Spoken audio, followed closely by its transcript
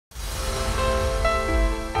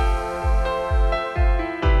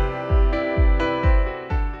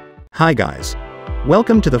Hi guys.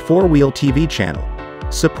 Welcome to the 4-Wheel TV channel.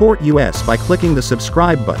 Support us by clicking the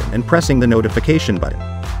subscribe button and pressing the notification button.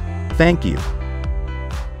 Thank you.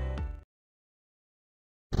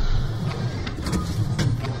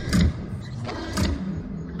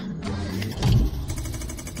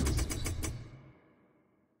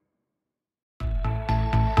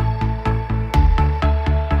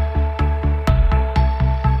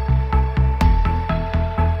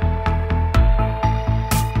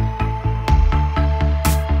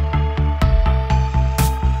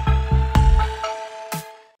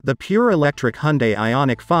 The pure electric Hyundai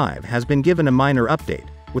Ioniq 5 has been given a minor update,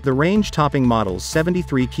 with the range-topping model's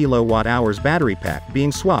 73 kWh battery pack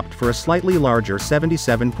being swapped for a slightly larger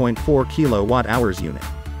 77.4 kWh unit.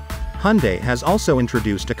 Hyundai has also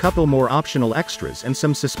introduced a couple more optional extras and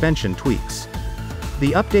some suspension tweaks.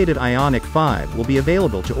 The updated Ioniq 5 will be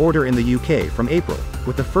available to order in the UK from April,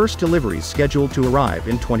 with the first deliveries scheduled to arrive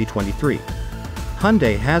in 2023.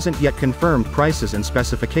 Hyundai hasn't yet confirmed prices and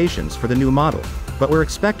specifications for the new model, but we're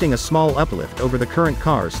expecting a small uplift over the current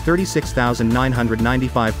car's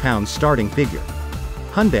 £36,995 starting figure.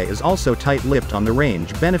 Hyundai is also tight-lipped on the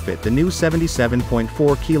range benefit the new 77.4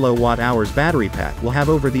 kWh battery pack will have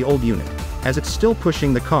over the old unit, as it's still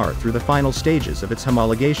pushing the car through the final stages of its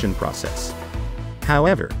homologation process.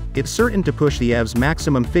 However, it's certain to push the EV's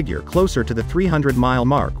maximum figure closer to the 300-mile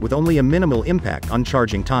mark with only a minimal impact on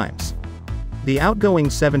charging times. The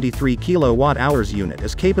outgoing 73 kWh unit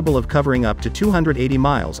is capable of covering up to 280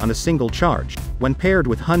 miles on a single charge, when paired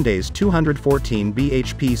with Hyundai's 214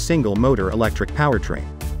 bhp single-motor electric powertrain.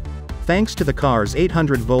 Thanks to the car's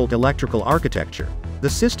 800-volt electrical architecture, the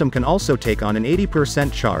system can also take on an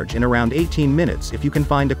 80% charge in around 18 minutes if you can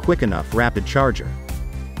find a quick enough rapid charger.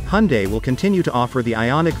 Hyundai will continue to offer the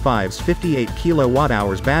Ioniq 5's 58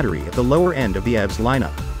 kWh battery at the lower end of the EV's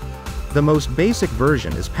lineup. The most basic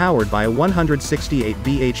version is powered by a 168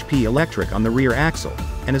 bhp electric on the rear axle,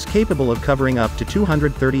 and is capable of covering up to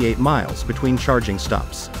 238 miles between charging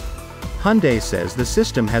stops. Hyundai says the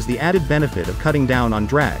system has the added benefit of cutting down on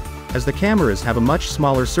drag, as the cameras have a much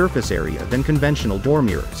smaller surface area than conventional door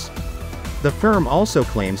mirrors. The firm also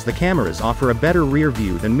claims the cameras offer a better rear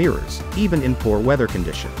view than mirrors, even in poor weather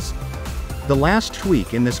conditions. The last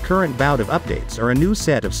tweak in this current bout of updates are a new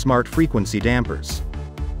set of smart frequency dampers.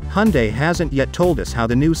 Hyundai hasn't yet told us how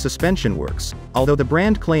the new suspension works, although the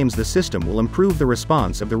brand claims the system will improve the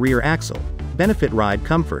response of the rear axle, benefit ride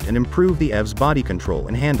comfort and improve the EV's body control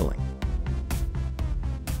and handling.